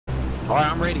Alright,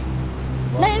 I'm ready.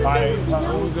 Alright,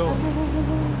 where we go?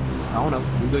 I don't know.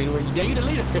 We go anywhere. Yeah, you the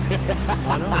leader.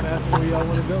 I know, I'm asking where y'all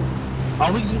want to go.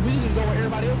 Oh, we just go where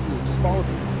everybody else is. Just follow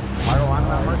them. Alright, I'm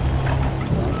not hurt.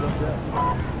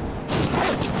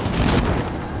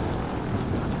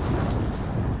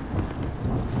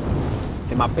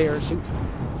 In my parachute.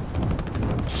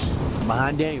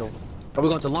 Behind Daniel. Are we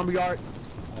going to lumberyard?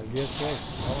 I guess so. I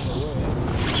don't know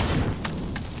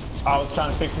where. I was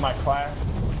trying to fix my class.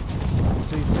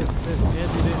 See, since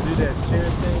Andrew didn't do that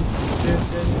share thing,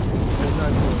 we're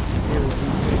not going to hear what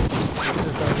he's saying.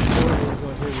 Since I recorded, we're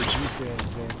going to hear what you saying,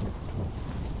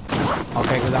 James.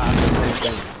 Okay, because I have the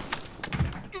same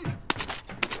thing.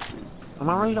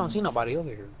 I really don't see nobody over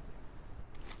here.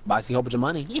 But I see a whole bunch of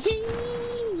money.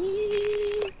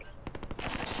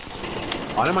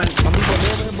 Oh, there might some people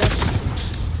over there, bro.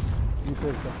 You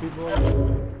said some people over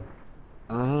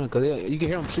there? Because you can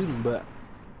hear them shooting, but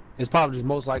it's probably just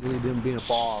most likely them being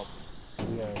far off.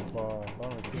 Yeah, I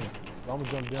don't see him. I'm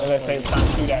gonna jump down. Unless they trying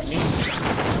to shoot at me.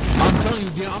 I'm telling you,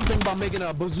 Dan, I'm thinking about making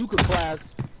a bazooka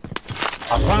class.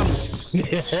 I promise.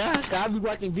 Yeah, I'll be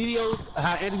watching videos.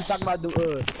 How Andy was talking about the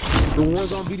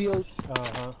Warzone videos.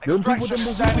 Them people with them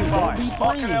bazookas don't be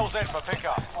playing. Them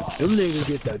niggas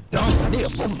get the dump.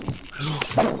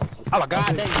 Oh my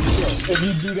god, if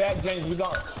you do that, James,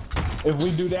 if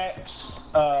we do that,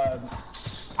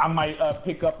 I might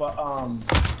pick up a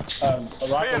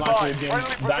rocket launcher again.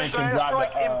 Diane can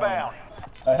drive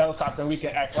a helicopter. We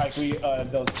can act like we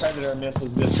those Predator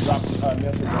missiles just drop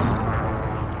missiles on.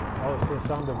 Oh, since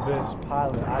I'm the best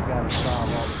pilot, I gotta drive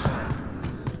all the time.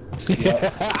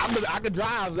 I can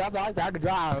drive. That's all I said. I can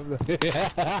drive.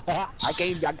 I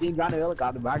can't drive the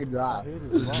helicopter, but I can drive. I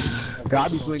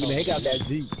be swinging the heck out that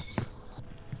Jeep.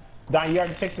 Don, you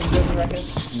already checked the building right here?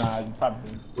 Nah, you probably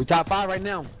didn't. We top 5 right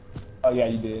now. Oh yeah,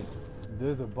 you did.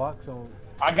 There's a box on.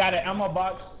 I got an ammo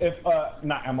box.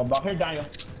 Not ammo box. Here, Daniel.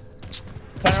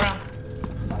 Turn around.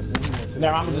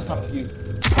 Now I'm just coming to you.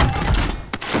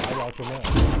 I locked him out.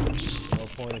 No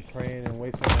point in praying and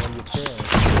wasting all your prayers.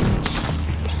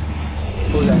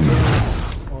 Who's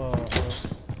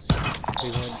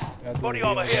that? Body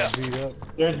armor here.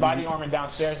 There's body armor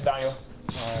downstairs, Daniel.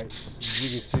 Alright, you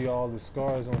can see all the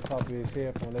scars on top of his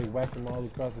head from when they whacked him all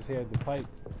across his head with the pipe.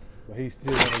 But he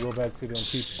still want to go back to them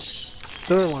people.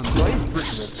 Third one, boy, he's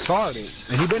freaking retarded.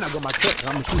 And he better not go my truck, cause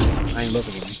I'm gonna shoot him. I ain't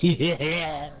looking at him.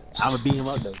 Yeah. I'm gonna beat him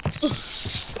up though. Oh,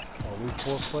 we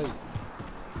 4th place.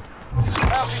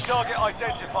 Bounty target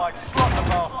identified. Slot the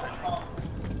bastard.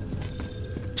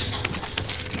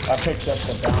 I picked up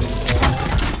the bounty.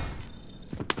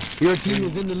 Your team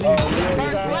is in the lead. Oh, He's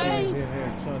in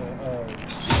here trying to aim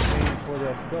for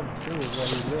that stuff too, is where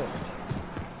he lived.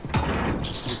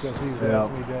 Because he's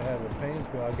asked me to have a pain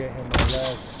pill. I gave him my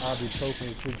last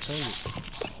ibuprofen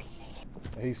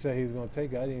 600. And he said he was gonna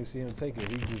take it. I didn't even see him take it.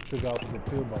 He just took out the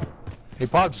pill bottle. He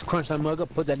probably just crunched that mug up,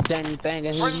 put that dang thing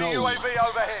in his nose. Friendly UAV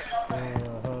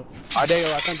overhead. I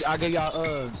gave y'all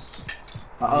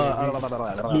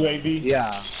UAV?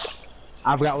 Yeah.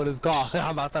 I forgot what it's called.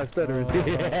 I'm about to start stuttering. Hey,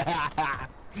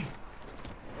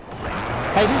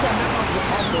 these are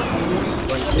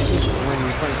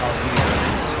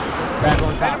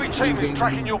Enemy team is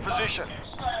tracking your position.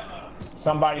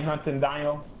 Somebody hunting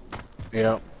Daniel.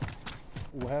 Yeah.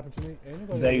 What happened to me?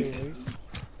 They.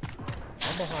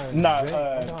 I'm behind. No, I'm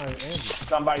behind Andrew.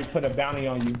 Somebody put a bounty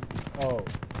on you. Oh.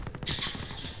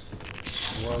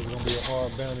 Well, it's gonna be a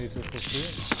hard bounty to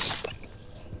fulfill.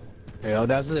 Hell,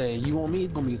 that's it. You want me?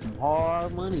 It's gonna be some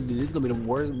hard money, dude. It's gonna be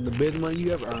the best money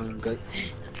you ever earned. Cause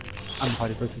I'm the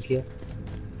hardest person here.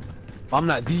 I'm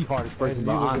not the hardest person,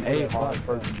 but I'm a hardest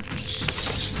person.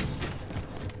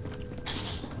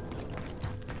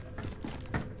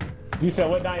 You said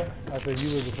what, Daniel? I said you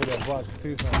looking for that box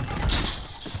too, huh?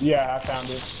 Yeah, I found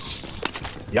it.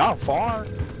 Y'all far?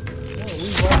 Yeah,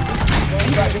 we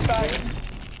right beside you.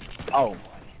 Oh.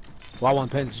 Well, I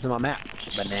wasn't paying attention to my map,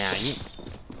 but now you.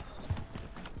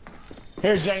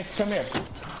 Here, James, come here.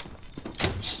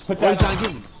 Put What are you that trying to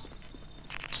give me?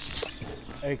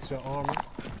 extra armor.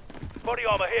 Body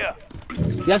armor here.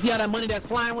 Y'all see all that money that's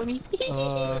flying with me?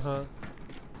 Uh-huh.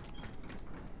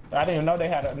 I didn't even know they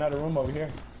had another room over here.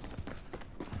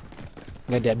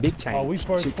 Got that big chain. Oh, we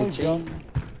first place, y'all.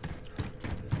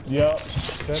 Yup.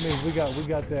 That means we got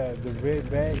the red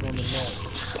bag on the map.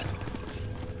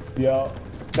 Yup.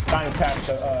 I ain't passed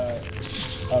a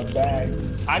bag.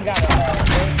 I got a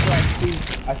airstrike too.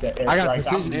 I said airstrike. I got a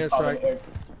precision airstrike.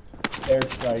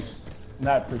 Airstrike.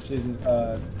 Not precision,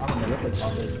 I don't know what they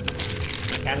call it.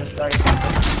 Cannon strike.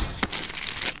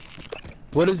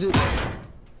 What is it?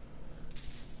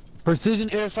 Precision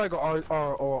airstrike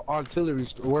or artillery,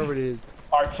 wherever it is.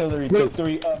 Artillery took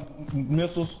 3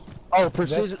 missiles. Oh,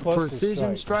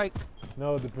 precision strike.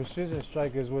 No, the precision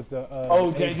strike is with the.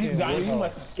 Oh, James, you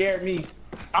must have scared me.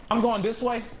 I'm going this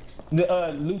way.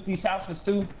 Loot these houses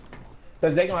too,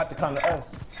 cause they gonna have to come to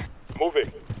us.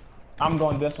 Moving. I'm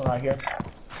going this one right here.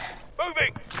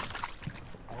 Moving.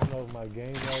 I don't know if my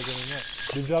game lagging or not.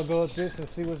 Did y'all go up this and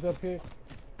see what's up here?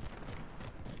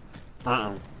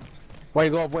 Where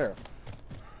you go up where?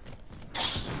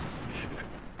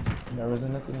 There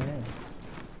wasn't nothing there.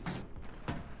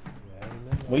 Yeah, ain't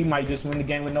nothing. We might just win the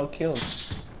game with no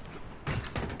kills.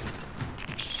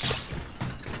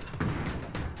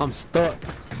 I'm stuck.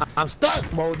 I'm stuck,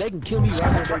 bro. They can kill me right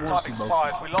where they Time want to, bro.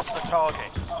 expired. We lost the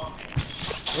target.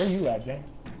 Where you at, Jay?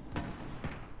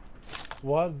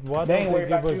 Why don't they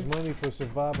give us money for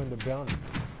surviving the bounty?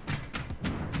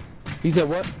 He said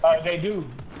what? They do.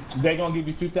 They gonna give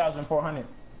you 2,400.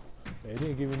 They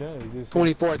didn't give me nothing. It just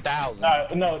 24,000.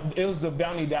 No, it was the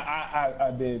bounty that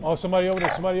I did. Oh, somebody over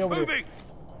there. Somebody over Moving. there.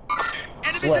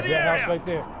 Enemies What? in the That area. house right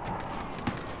there.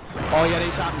 Oh yeah,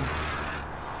 they shot me.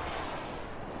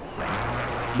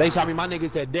 They shot me. My nigga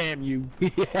said, "Damn you."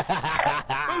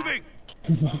 Moving.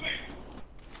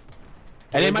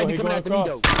 And they might be coming after me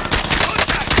though.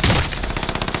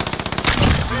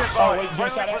 Oh, wait,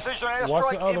 Friendly just precision Watch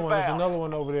airstrike the other one. There's inbound. another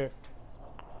one over there.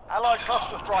 Allied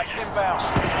cluster strike inbound.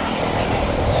 Strike.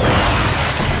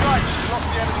 Lost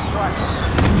the enemy track.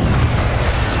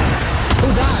 Who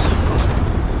died?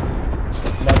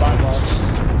 Nobody lost.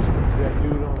 That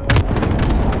dude on the other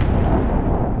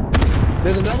team.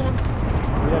 There's another one.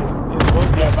 Yes, it's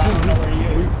both Yeah, but I don't know two. where he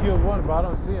is. We killed one, but I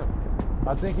don't see him.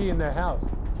 I think he in that house.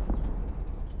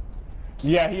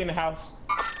 Yeah, he in the house.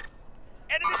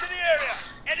 Enemies in the area.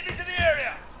 Enemies in the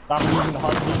area. I'm using the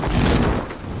heartbeat.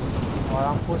 Alright,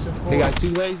 I'm pushing forward. They got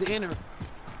 2 ways to enter.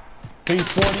 He's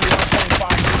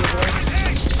 41.5 meters away.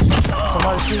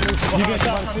 Somebody shoot me from You behind. get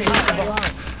shot Somebody from shoot me from behind.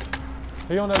 behind.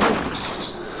 He on that roof.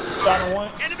 Shot him one.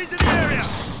 Enemies in the area.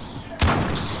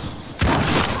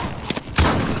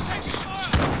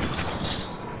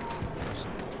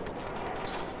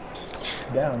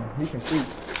 Down. He can shoot.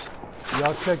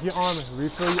 Y'all check your armor.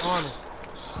 Refill your armor.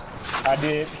 I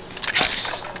did.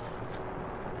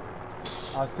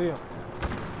 I see him.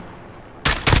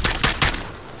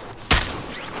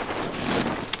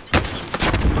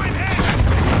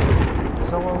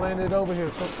 Someone landed over here.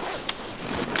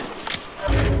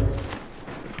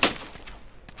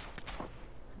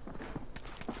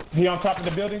 He on top of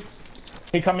the building.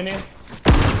 He coming in.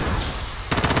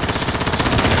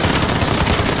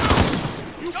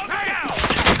 You down.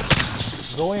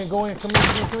 Go in, come in, come in.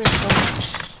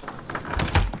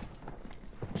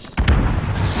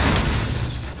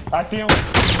 I see him.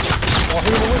 Oh, he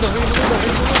in the window.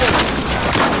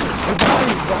 Hey,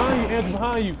 behind you, Andrew,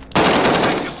 behind you.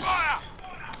 Take your fire.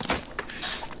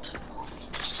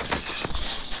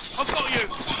 I've got you.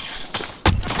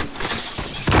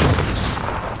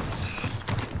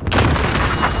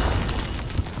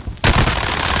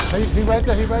 He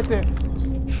right there.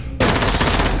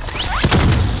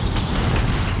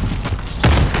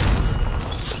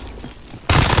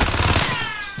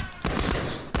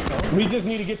 We just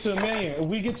need to get to 1 million. If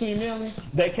we get to 1 million,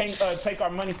 they can't take our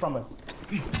money from us.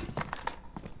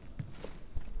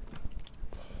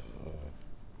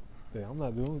 Damn, I'm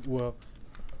not doing well.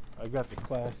 I got the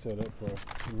class set up for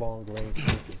long range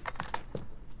shooting. I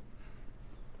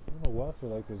don't know why I feel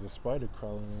like there's a spider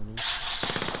crawling on me.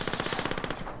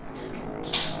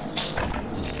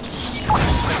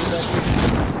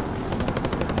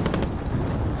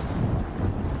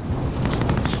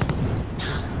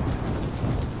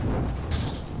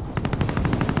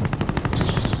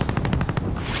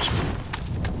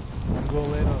 I'm gonna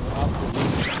land on the opposite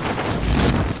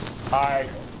roof. Alright.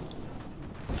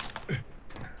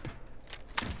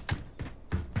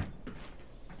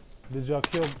 Did y'all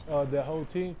kill that whole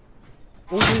team?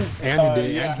 Ooh, Andrew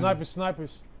did. yeah.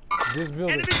 Snipers. This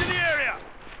building. Enemies in the area.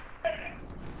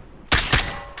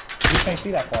 You can't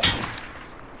see that far.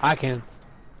 I can.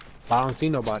 But I don't see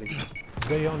nobody.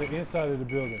 They on the inside of the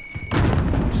building.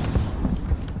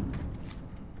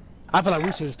 I feel like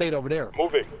we should have stayed over there.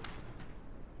 Moving.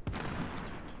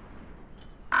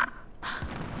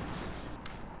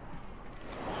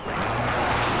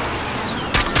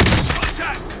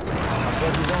 Contact.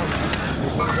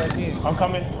 Back in. I'm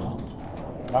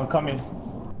coming.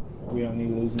 We don't need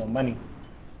to lose no money.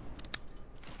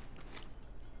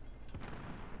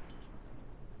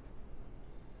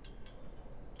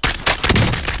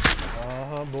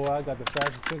 boy. I got the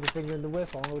fastest trigger finger in the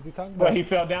West. I don't know what you're talking about. What, he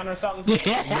fell down or something? No,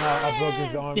 I broke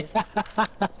his arm.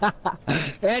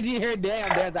 And you hear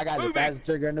damn, I got the fastest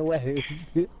trigger in the West.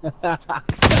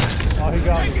 Oh, he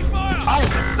got me.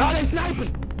 Oh, they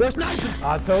sniping! They're sniping!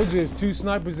 I told you, there's 2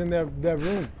 snipers in that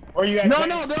room. Where you at? No,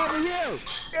 they're over here!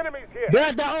 Enemies here. They're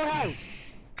at the whole house!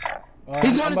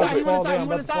 He's going inside, he went inside, he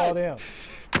went inside!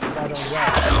 If I don't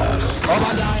die. Oh,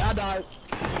 I died.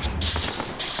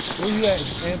 Where you at,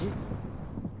 Andrew?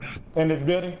 In this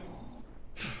building?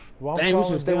 Well, Dang, we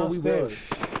should stay where we was.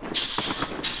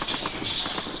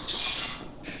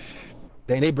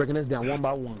 Dang, they breaking us down one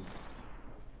by one.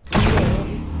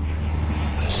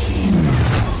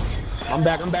 I'm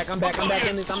back in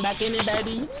it,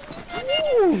 baby.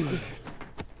 Woo!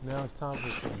 Now it's time for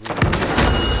some.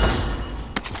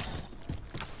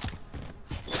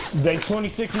 They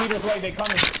 26 meters away, they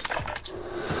coming.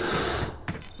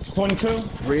 22.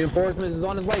 Reinforcements is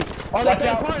on his way. Oh, they're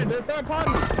third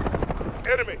party.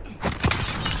 Enemy.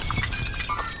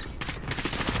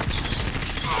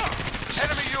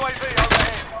 Enemy UAV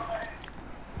overhead.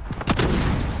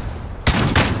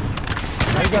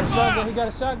 He got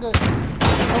a shotgun.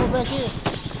 Coming back in.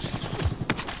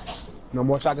 No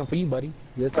more shotgun for you, buddy.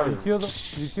 Yes, sir. You killed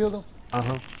him?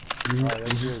 Uh-huh. Alright,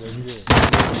 that's good.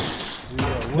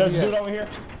 There's a dude over here.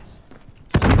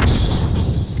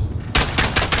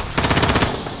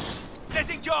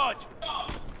 Setting charge.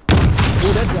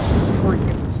 Dude, that guy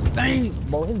freaking stink.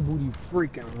 Bro, his booty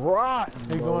freaking rotten,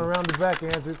 He's bro. going around the back,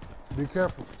 Andrew. Be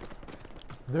careful.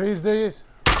 There he is.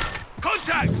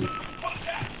 Contact.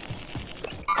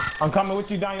 I'm coming with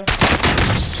you, Daniel.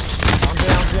 I'm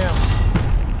down. Yeah.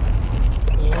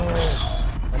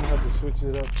 I'm gonna have to switch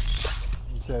it up.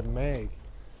 It's that mag.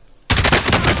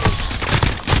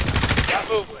 Got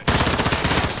movement.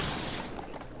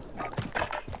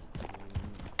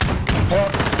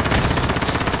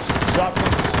 Drop him.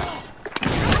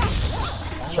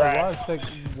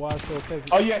 Why it's so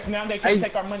taking? Oh yes, now they can't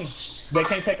take our money. They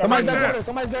can't take our money.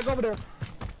 Somebody's back over there.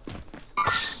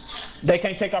 They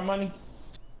can't take our money.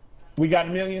 We got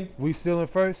 $1 million. We still in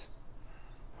first?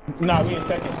 Nah, we in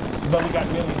second, but we got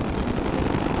 $1 million.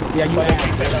 Yeah, you But they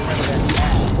can't take our money.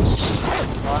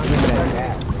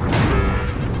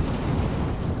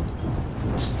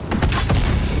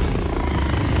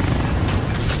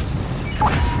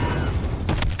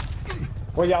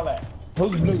 Where y'all at?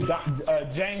 Who's blue?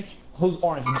 James? Who's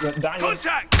orange? Daniel?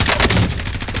 Contact.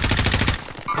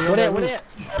 Where they at?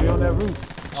 Be on that roof.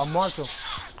 I'll mark him.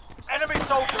 Enemy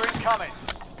soldier incoming.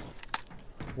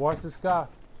 Watch the sky.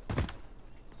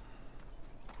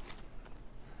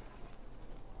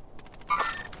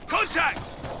 Contact.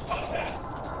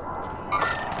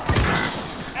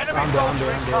 Enemy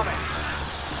soldier incoming.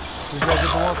 You gotta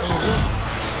get the one from the roof.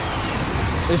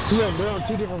 There's 2 of them. They're on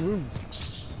 2 different rooms.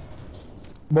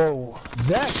 Bro,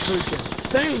 that freaking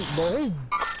stink, bro. He's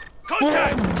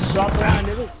Contact. drop down,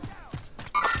 nigga.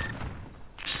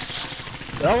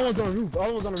 The other one's on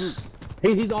the roof.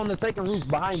 He's on the second roof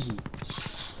behind you.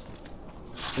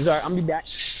 He's alright, I'm be back.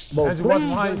 Bro, Andrew, watch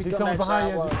behind you. He comes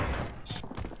behind you.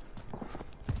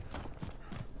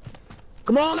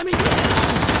 Come on, let me.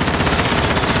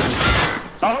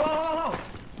 Oh!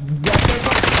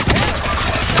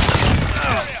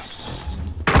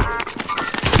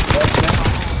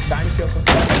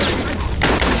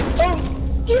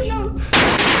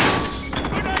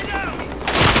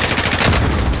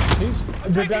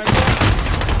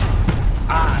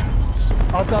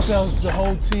 I thought that was the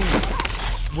whole team.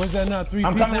 Was that not 3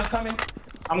 people?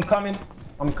 I'm coming.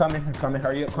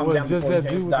 Hurry up, come Was down. just that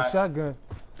dude with the shotgun.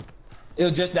 It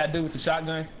was just that dude with the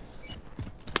shotgun.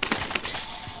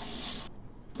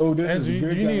 Oh, this Andrew, is a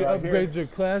good you need to right upgrade here.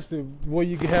 your class to where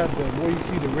you can have where you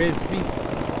see the red feet.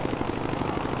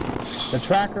 The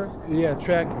tracker? Yeah,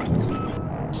 track.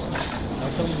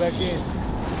 I'm coming back in.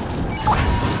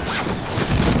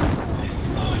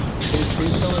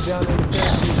 He's coming down in the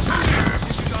factory.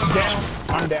 Down.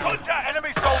 I'm down. Contact.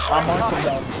 Enemy soldier I'm on incoming.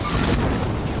 down.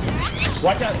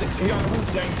 Watch out. He's on the roof,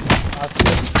 James. I see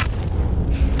him.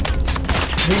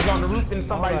 He's on the roof and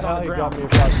somebody's on the ground. He got me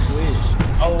if I slid.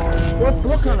 Oh.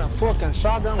 What kind of fucking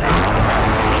shotgun was that?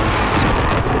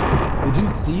 Did you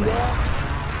see that?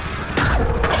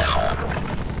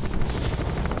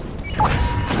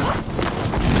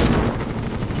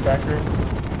 Factory.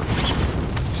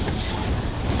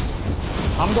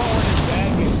 I'm going with this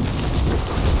bag.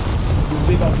 This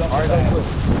big old duffel bag.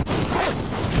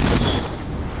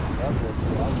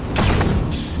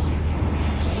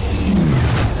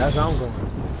 That's how I'm going.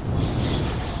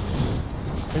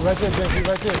 He's right there, James. He's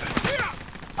right there.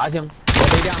 I see him.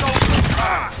 Stay down. I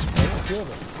didn't kill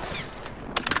him.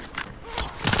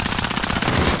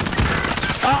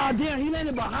 Ah, damn, he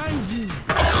landed behind you.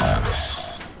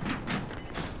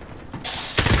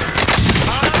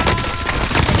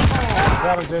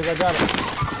 Got him, James, I got him.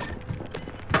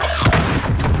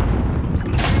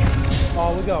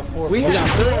 Oh, we got 4. We got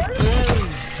 4 plays.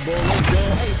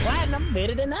 Hey, platinum,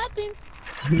 better than nothing.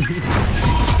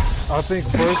 I think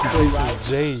first place is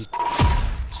Jade.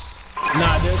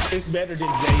 Nah, it's better than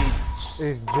Jade.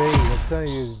 It's Jade. I'm telling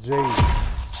you, it's Jade.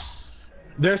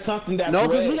 There's something that's no,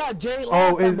 because red. we got Jade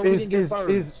last time, but we didn't get first.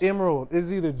 It's Emerald.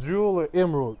 It's either Jewel or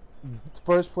Emerald.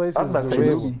 First place is the red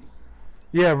Ruby. one.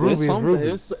 Yeah, Ruby is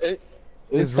Ruby.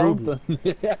 It's something.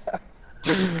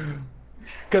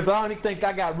 Because I only think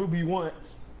I got Ruby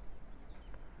once.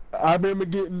 I remember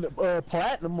getting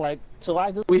platinum like till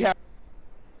I just we have.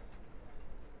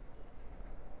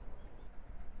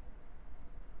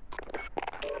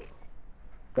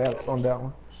 That's on that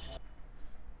one.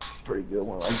 Pretty good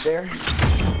one right there.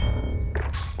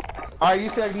 Alright, you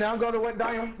said now go to what,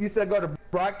 Daniel? You said go to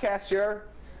broadcast share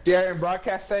and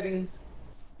broadcast settings.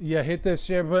 Yeah, hit that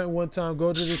share button one time,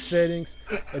 go to the settings,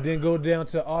 and then go down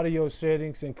to audio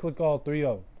settings and click all 3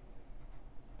 of them.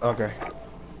 Okay.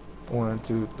 1,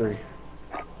 2, 3.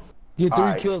 Get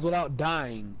 3 kills without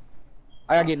dying.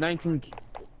 I gotta get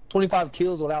 25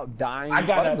 kills without dying. I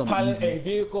gotta pilot a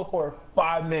vehicle for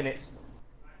 5 minutes.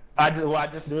 I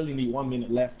just really need 1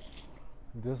 minute left.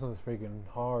 This one's freaking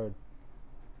hard.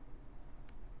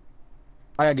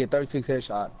 I gotta get 36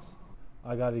 headshots.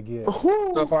 I gotta get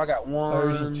So far I got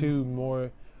 32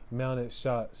 more mounted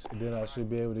shots, and then I should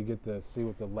be able to get to see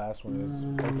what the last one is.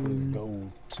 Hopefully it's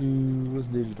gold. 2, what's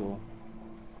digital?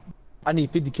 I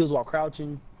need 50 kills while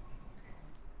crouching.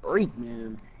 Freak,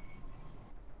 man.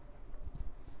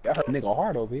 I heard a nigga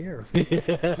hard over here.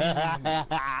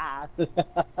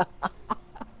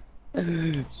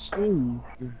 Shoot.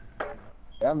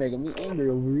 Y'all making me angry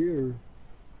over here.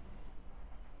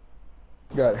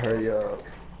 Gotta hurry up.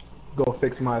 Go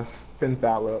fix my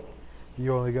Finthal up.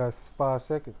 You only got 5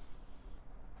 seconds.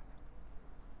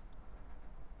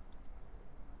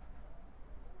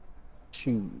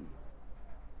 Shoot.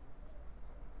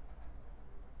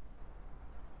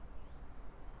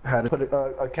 I had to put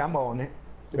a camo on it.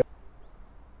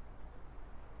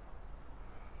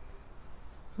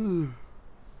 Let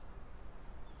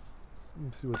me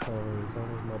see what time it is. It's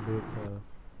almost my bedtime.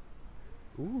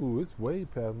 Ooh, it's way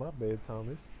past my bedtime.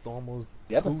 It's almost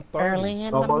 2:30. Early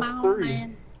in Almost the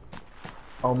morning. 3.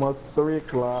 Almost 3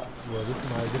 o'clock. Yeah, this is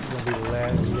gonna be the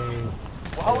last game.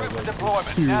 We're holding for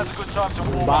deployment. Now's a good time to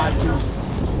warm Bye, up.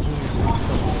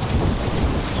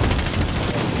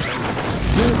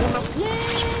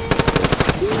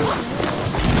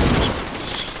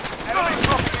 Enemy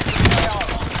dropping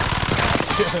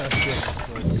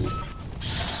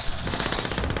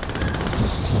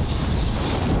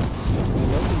into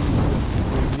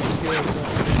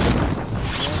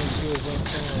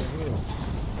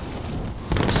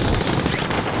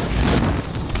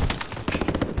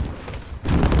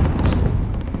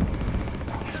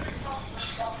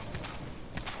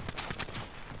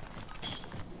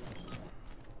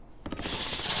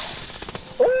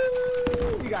the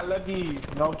AO. Got lucky.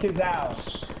 No kids out.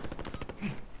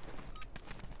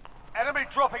 Enemy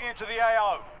dropping into the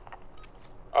AO.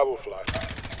 I will fly.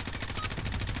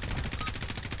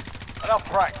 Enough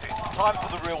practice. Time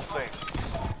for the real thing.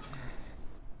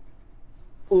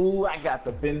 Ooh, I got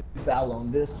the Finthal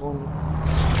on this one.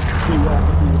 See what I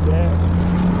can do with that.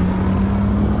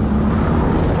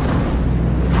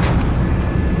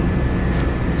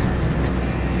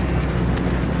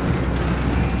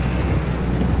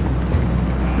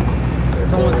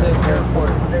 Someone said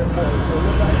airport.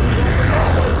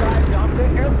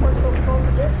 Airport so close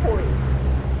to airport.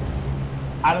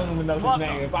 I don't even know his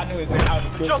name. If I knew his name, I would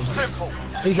have The killed job's him. simple.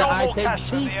 He's Secure an more I take cash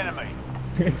from the cheats. enemy.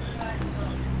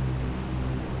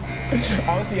 I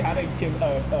want to see how they can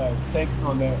checks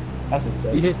on that. That's a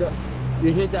check. You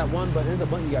hit that one button. There's a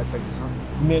button you gotta take this on.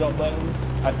 Middle button.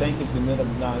 I think it's the middle.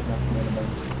 No, it's not the middle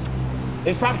button.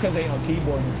 It's probably because they on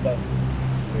keyboard and stuff.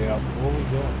 Yeah, what we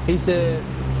doing? He said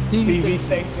TV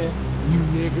station. You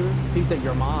nigger. He said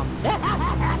your mom.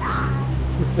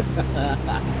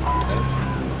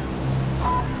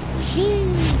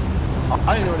 I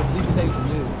didn't know what a TV station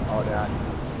is. Oh, that.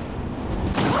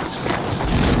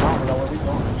 I don't know where we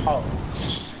going. Oh.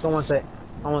 Someone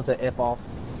said F off.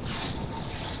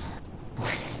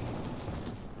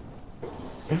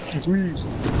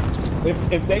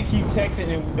 If they keep texting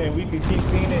and we could keep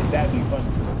seeing it, that'd be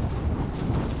funny.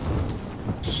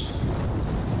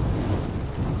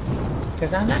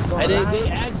 Cause I'm not going And they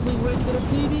actually went to the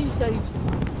TV station.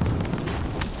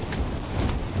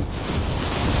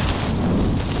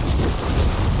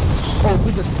 Oh,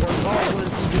 we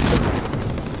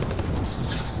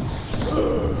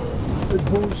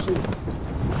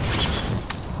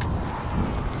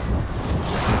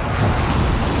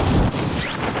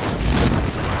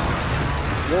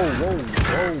whoa.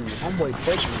 Homeboy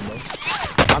touching me, bro.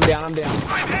 I'm down.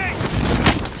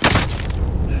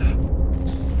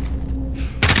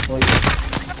 Oh, yeah.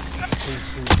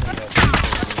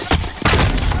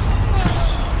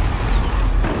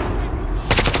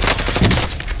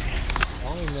 I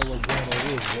don't even know what gun that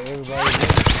is, but everybody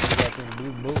got them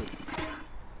blue bullets.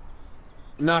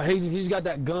 No, he's got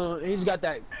that gun. He's got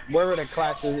that wherever that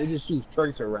class is. It just shoots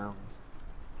tracer rounds.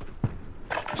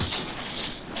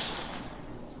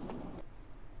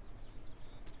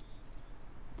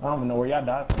 I don't even know where y'all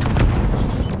died.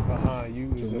 Behind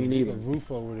you is Me a roof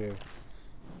over there.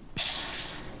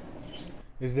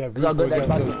 Is that I'll roof go where that you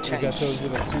got those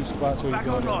little 2 spots where you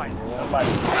go online.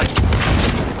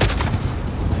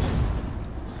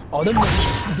 Oh, them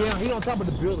niggas, damn, he on top of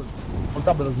the building. On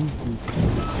top of the roof.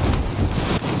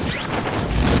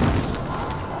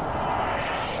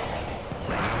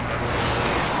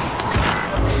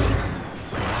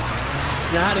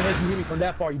 Now how the heck you hit me from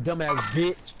that far, you dumbass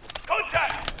bitch?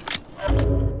 Contact!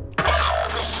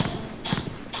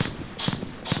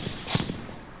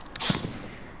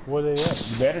 Where they at?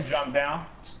 You better jump down.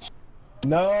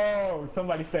 No,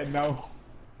 somebody said no.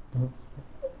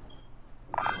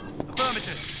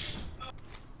 Affirmative.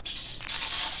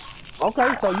 Okay,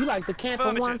 so you like to camp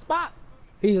in one spot.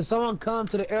 He said someone come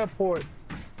to the airport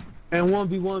and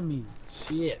 1v1 me.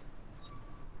 Shit.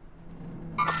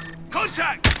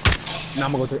 Contact! Now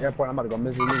I'm gonna go to the airport. I'm about to go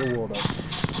miss this nigga world up.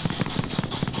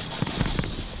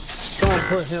 Someone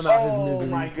put him out his misery. Oh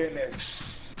my goodness.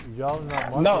 Y'all not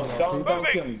marking No, y'all don't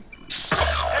kill me.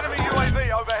 Enemy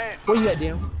UAV overhead. Where you at,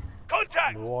 damn?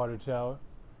 Contact! The water tower.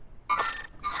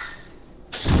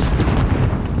 He's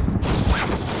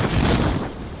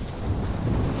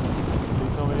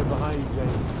coming in behind you,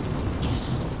 James.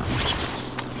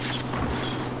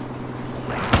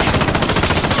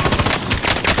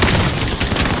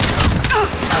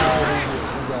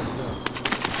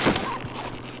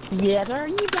 Yes, sir,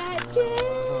 you got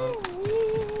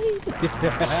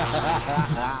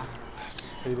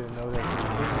He didn't know that.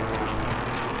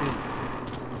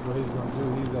 What he's gonna do,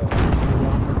 he's gonna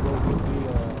go get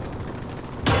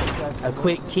the a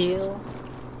quick kill.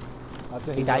 I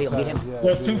think He died, get him.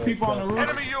 There's 2 people on the roof.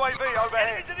 Enemy UAV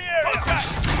overhead. Into the area. Contact!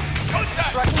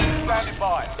 Extraction standing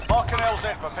by. Mark an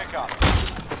LZ for pickup.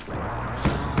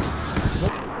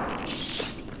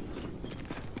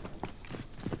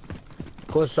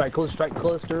 Cluster strike,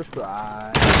 cluster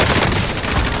strike.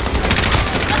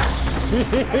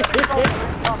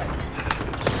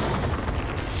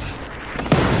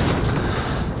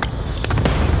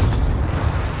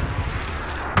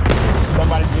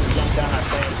 Somebody just jumped down that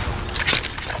thing.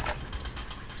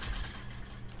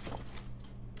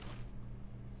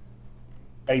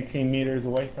 $18 meters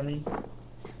away from me.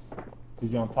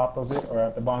 Is he on top of it or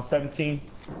at the bottom? 17.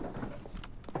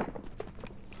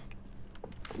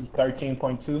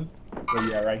 13.2. Where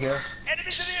you at? Right here.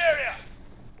 Enemies in the area.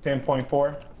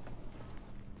 10.4.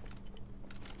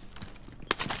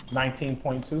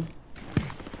 19.2.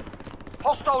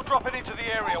 Hostile dropping into the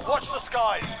area. Watch the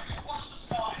skies.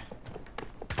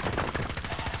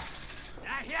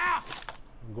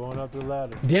 I'm going up the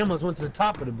ladder. Damn, us went to the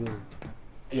top of the building.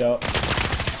 Yo.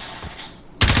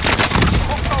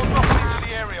 Hostile dropping into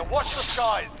the area. Watch the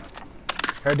skies.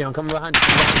 Head down, coming behind you.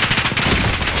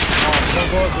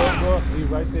 Go. He's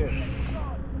right there.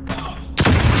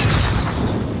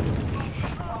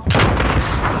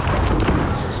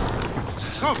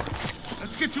 Come,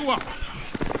 let's get you up.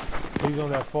 He's on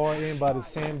that far end by the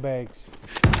sandbags.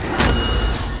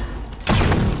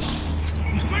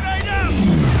 Grenade out!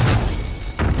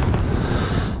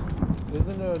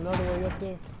 Isn't there another way up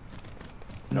there?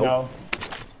 Nope. No.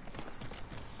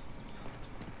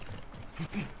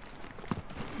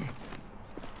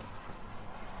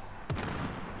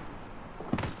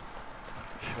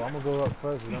 Well, I'm gonna go up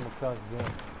first and I'm gonna cross them.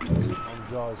 I'm gonna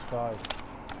draw his skies.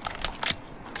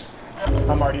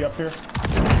 I'm already up here. He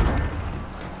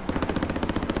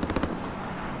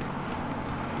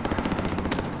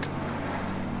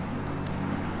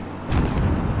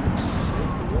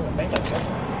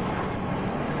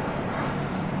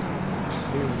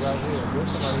was right here.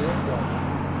 There's somebody else down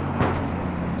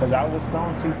there. Because I was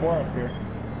throwing C4 up here.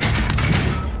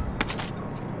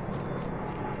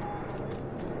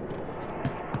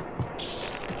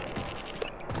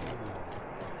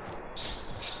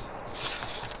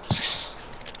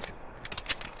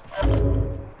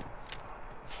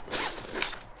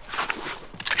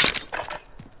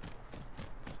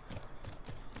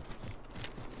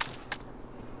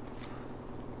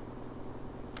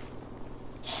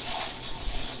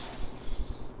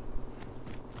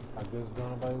 I guess don't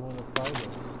nobody want to fight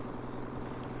us.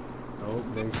 Nope,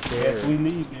 they scared. Yes, we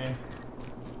leave, man.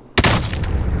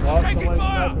 Oh, somebody's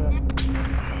sniping.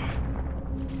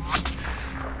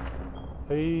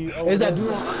 He over Is that there.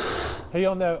 dude on? He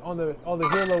on the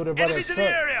hill over there by that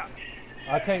truck.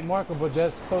 I can't mark him, but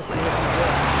that's close to where he's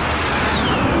at.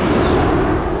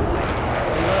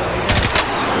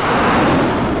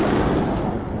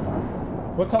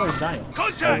 What color is Giant?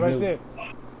 Contact! Right there.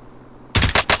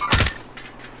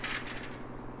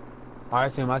 I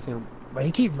see him. But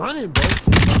he keep running, bro. I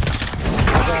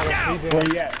got him. He Where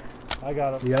dead. you at? I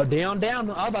got him. Yo, down. I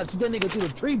was about to shoot that nigga through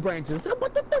the tree branches.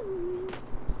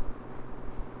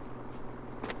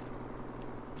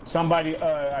 Somebody,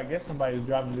 I guess somebody was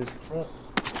driving this truck.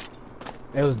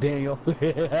 It was Daniel.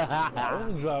 I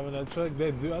wasn't driving that truck.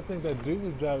 That dude, I think that dude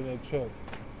was driving that truck.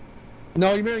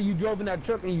 No, you remember you drove in that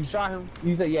truck and you shot him?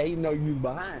 You said, yeah, he know you was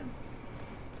behind.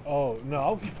 Oh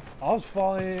no, I was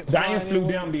flying. Giant flew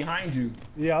down behind you.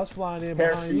 Yeah, I was flying in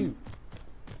behind you.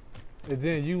 And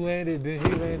then you landed, then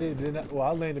he landed, then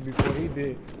I landed before he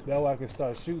did. That way I could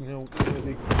start shooting him once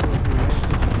he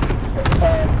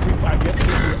I guess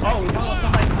people, oh, no,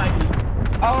 somebody sniped me.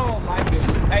 Oh my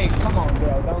goodness. Hey, come on,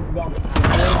 bro. Don't.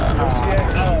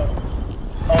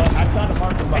 I tried to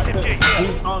mark him, but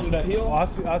he's on the hill. Oh,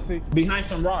 I see. Behind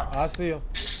some rocks. I see him.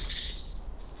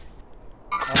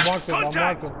 I marked him. I was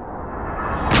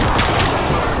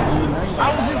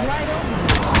just right over.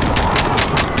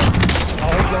 Oh,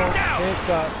 he's gone.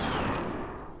 Headshot.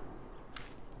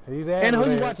 He's out And of who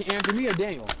you there. watching, Andrew, me or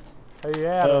Daniel? He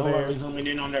out of there. Whoever's zooming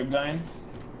in on their gun.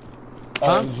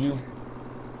 Huh? It was you.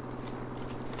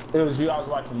 It was you. I was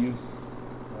watching you.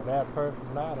 Well, that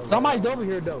perfect ladder. Somebody's over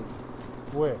here, though.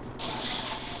 Where?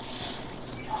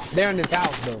 They're in this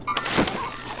house, though.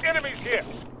 Enemies here.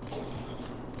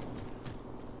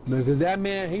 Because that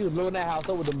man, he was blowing that house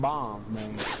up with the bombs,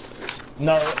 man.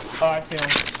 No. Oh, I see him.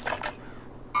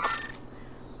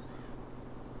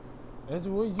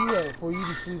 Andrew, where you at for you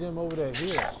to see them over that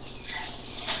hill?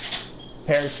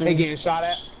 Parachute. They getting shot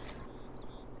at.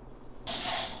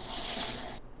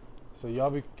 So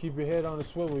y'all keep your head on the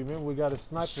swivel. Remember, we got a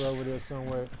sniper over there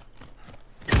somewhere.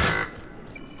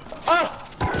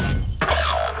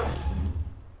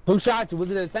 Who shot you?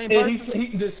 Was it the same And person?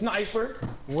 he the sniper.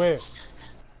 Where?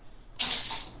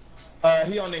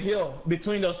 He on the hill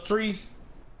between those trees.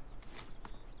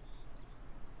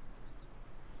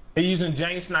 He using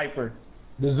James sniper,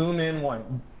 the zoom in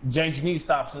one. James, you need to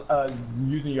stop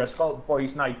using your scope before he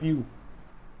snipe you.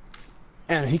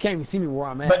 And he can't even see me where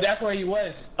I'm at. But that's where he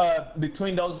was,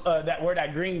 between those where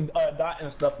that green dot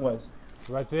and stuff was.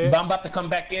 Right there. But I'm about to come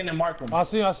back in and mark him. I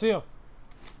see him.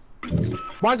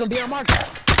 Mark him, dear, mark him.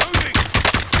 Moving.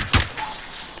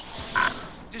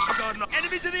 Disregarding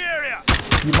enemies in the area.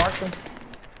 You marked him?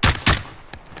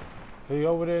 He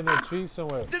over there in the tree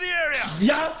somewhere. To the area.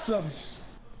 Y'all some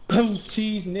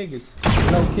cheese niggas.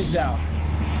 No kids out.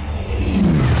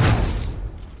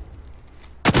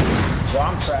 Well,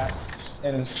 I'm trapped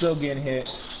and I'm still getting hit.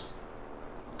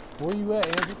 Where you at,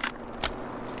 Andrew?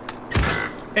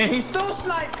 And he still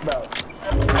sniped, bro.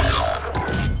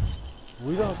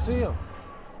 We don't see him.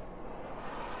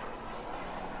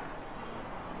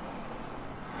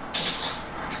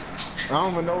 I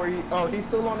don't even know where he. Oh, he's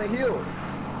still on the hill.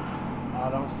 I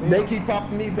don't see They him. keep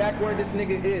popping me back where this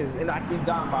nigga is, and I keep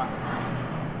dying by him.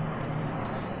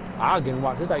 I'll get him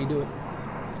watch. This how you do it.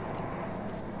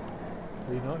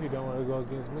 You know he don't want to go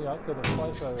against me. I killed him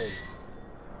twice already.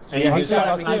 And Yeah, he I shot see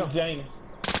at him. Snipe James.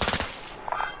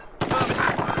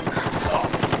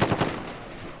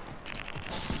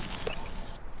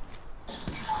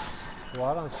 Well,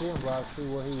 I don't see him, but I see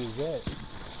where he was at.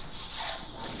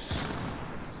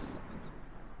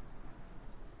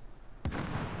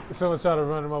 Someone tried to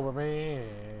run him over, man.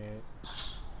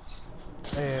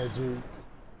 Andrew.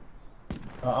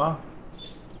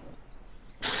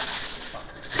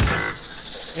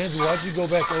 Andrew, why'd you go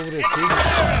back over there, too?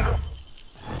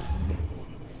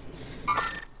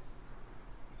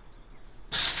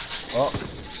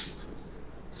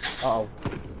 Uh-oh.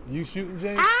 You shooting,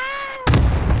 James?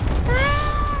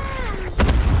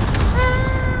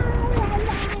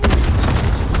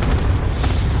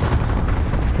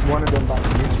 One of them about to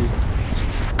get you.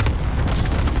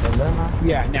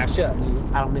 Yeah, now shut up,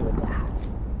 nigga. I don't never die.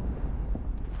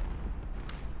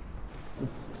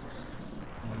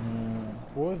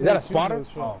 Where's Is that a shooting spotter? us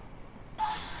from?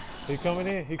 He coming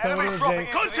in. He coming Enemy in, dropping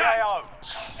James. into the AO.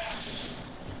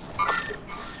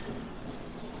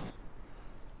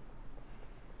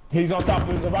 He's on top of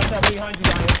us. Right there behind you,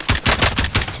 Ryan.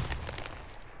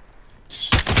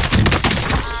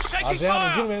 I'm Taking down.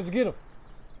 fire. Get him, Andrew. Get him.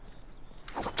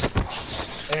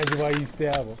 Andrew, why you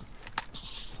stab him?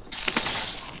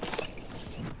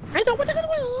 I don't want to go.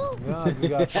 Now I just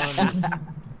gotta find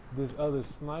this other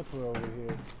sniper over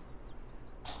here.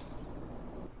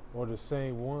 Or the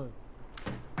same one.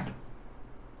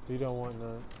 He don't want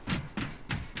none.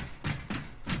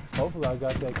 Hopefully I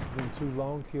got them 2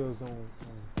 long kills on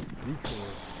recoil.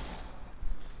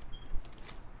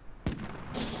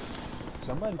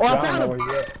 Somebody I found him!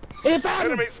 He found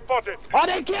him! Enemy spotted. Oh,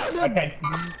 they killed him!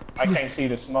 I can't see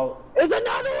the smoke. There's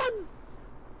another one!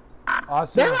 I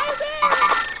see They're him. out there!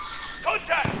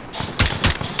 Contact.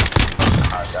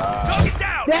 My God. Knock it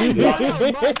down.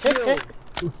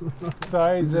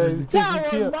 Sorry, Jay. That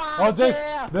Kill. was my Oh, Jace,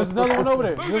 kill. there's another one over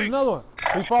there. There's another one.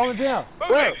 He's falling down.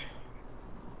 Moving.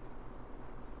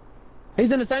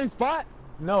 He's in the same spot?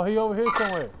 No, he over here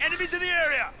somewhere. Enemies in the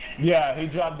area. Yeah, he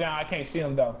dropped down. I can't see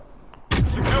him though.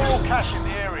 Secure all cash in the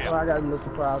area. Oh, I got a little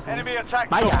surprise. Enemy attack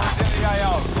My droppers in the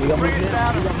AO. Bring it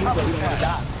down and recover the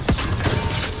cash.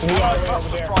 He already over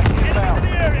there. Strike inbound. In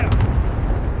the area.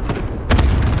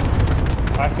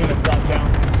 I seen him drop down.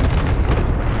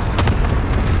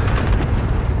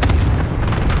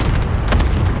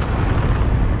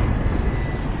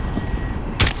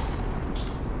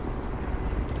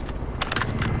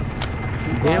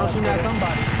 They don't shoot at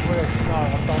somebody. Where is he? No, I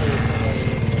thought it was somebody.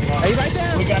 Hey, right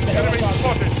there! We got the Enemy helicopter.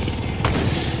 spotted.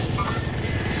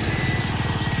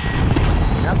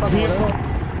 That's fucking with us.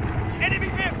 Enemy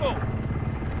vehicle.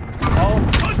 Oh,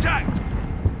 Contact.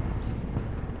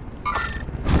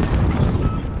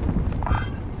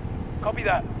 Copy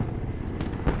that.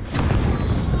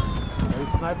 they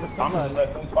sniping I'm gonna somebody.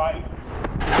 let them fight.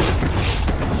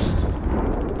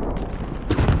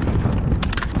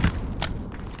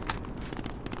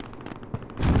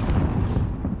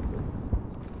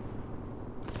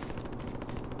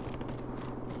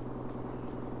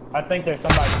 I think there's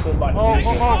somebody still by the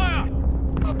Taking oh. fire.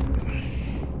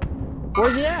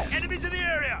 Where's he at? Enemies in the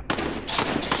area.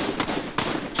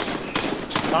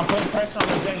 I'm putting pressure on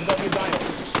him, James. Go get Daniel.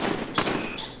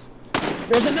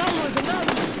 There's another one, there's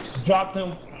another one. Dropped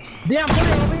him. Damn,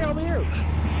 over here.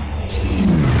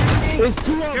 It's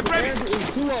 2 of them. Get ready.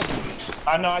 It's 2 of them.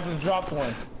 I know, I just dropped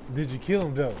one. Did you kill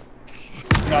him though?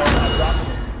 No, I dropped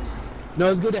him. No,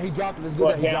 it's good that he dropped him. It's good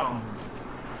Well, that he dropped down.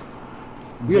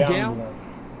 him. You're down? one.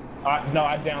 No,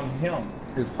 I downed him.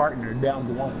 His partner down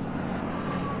to one.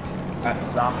 I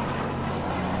dropped him.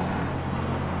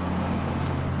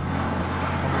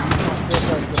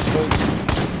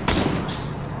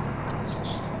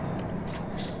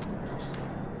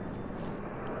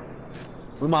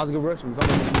 We might as well go rush him.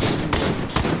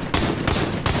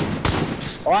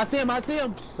 Oh, I see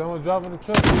him. Someone driving the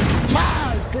truck.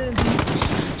 Wow, Cindy.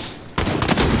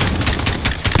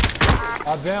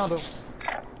 I downed him.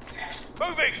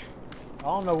 Moving. I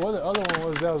don't know what the other one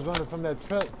was that was running from that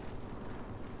truck.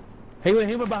 He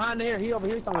went behind there. He over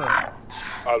here somewhere.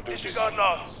 I'll disregard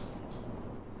loss.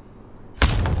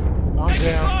 I'm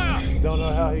down. Don't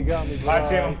know how he got me. I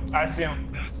see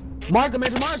him. Mark him,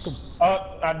 Major, mark him.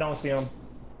 Oh, I don't see him.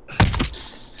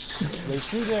 They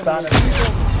shoot at Got me. it.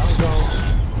 I'm gone.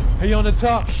 He on the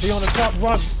top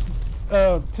rock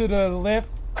to the left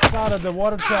side of the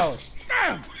water tower.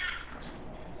 Damn.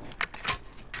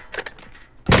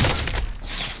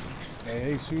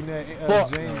 Hey, he's shooting at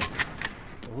Fuck. James.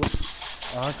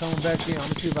 I'm coming back in. I'm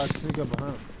gonna see if I can sneak up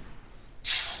behind him.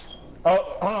 Oh,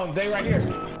 hold on, they right here.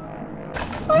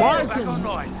 Mark Back him.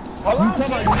 online. Hold on. You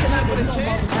talking about you cannot get a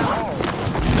chance?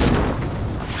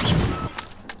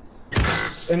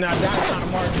 And now that's trying to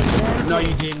mark him. No,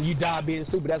 you didn't. You died being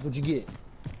stupid. That's what you get.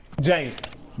 James,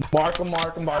 mark him.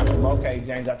 Okay,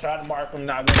 James, I tried to mark him.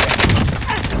 Not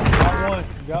gonna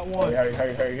Got one. Hurry.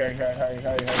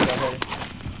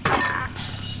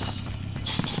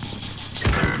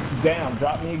 Damn,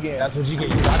 drop me again. That's what you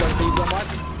get. I don't see you gonna mark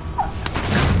him.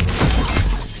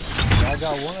 I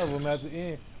got one of them at the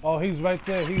end. Oh, he's right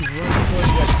there. He's running towards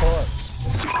that car.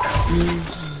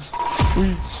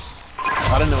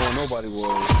 I didn't know where nobody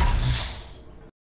was.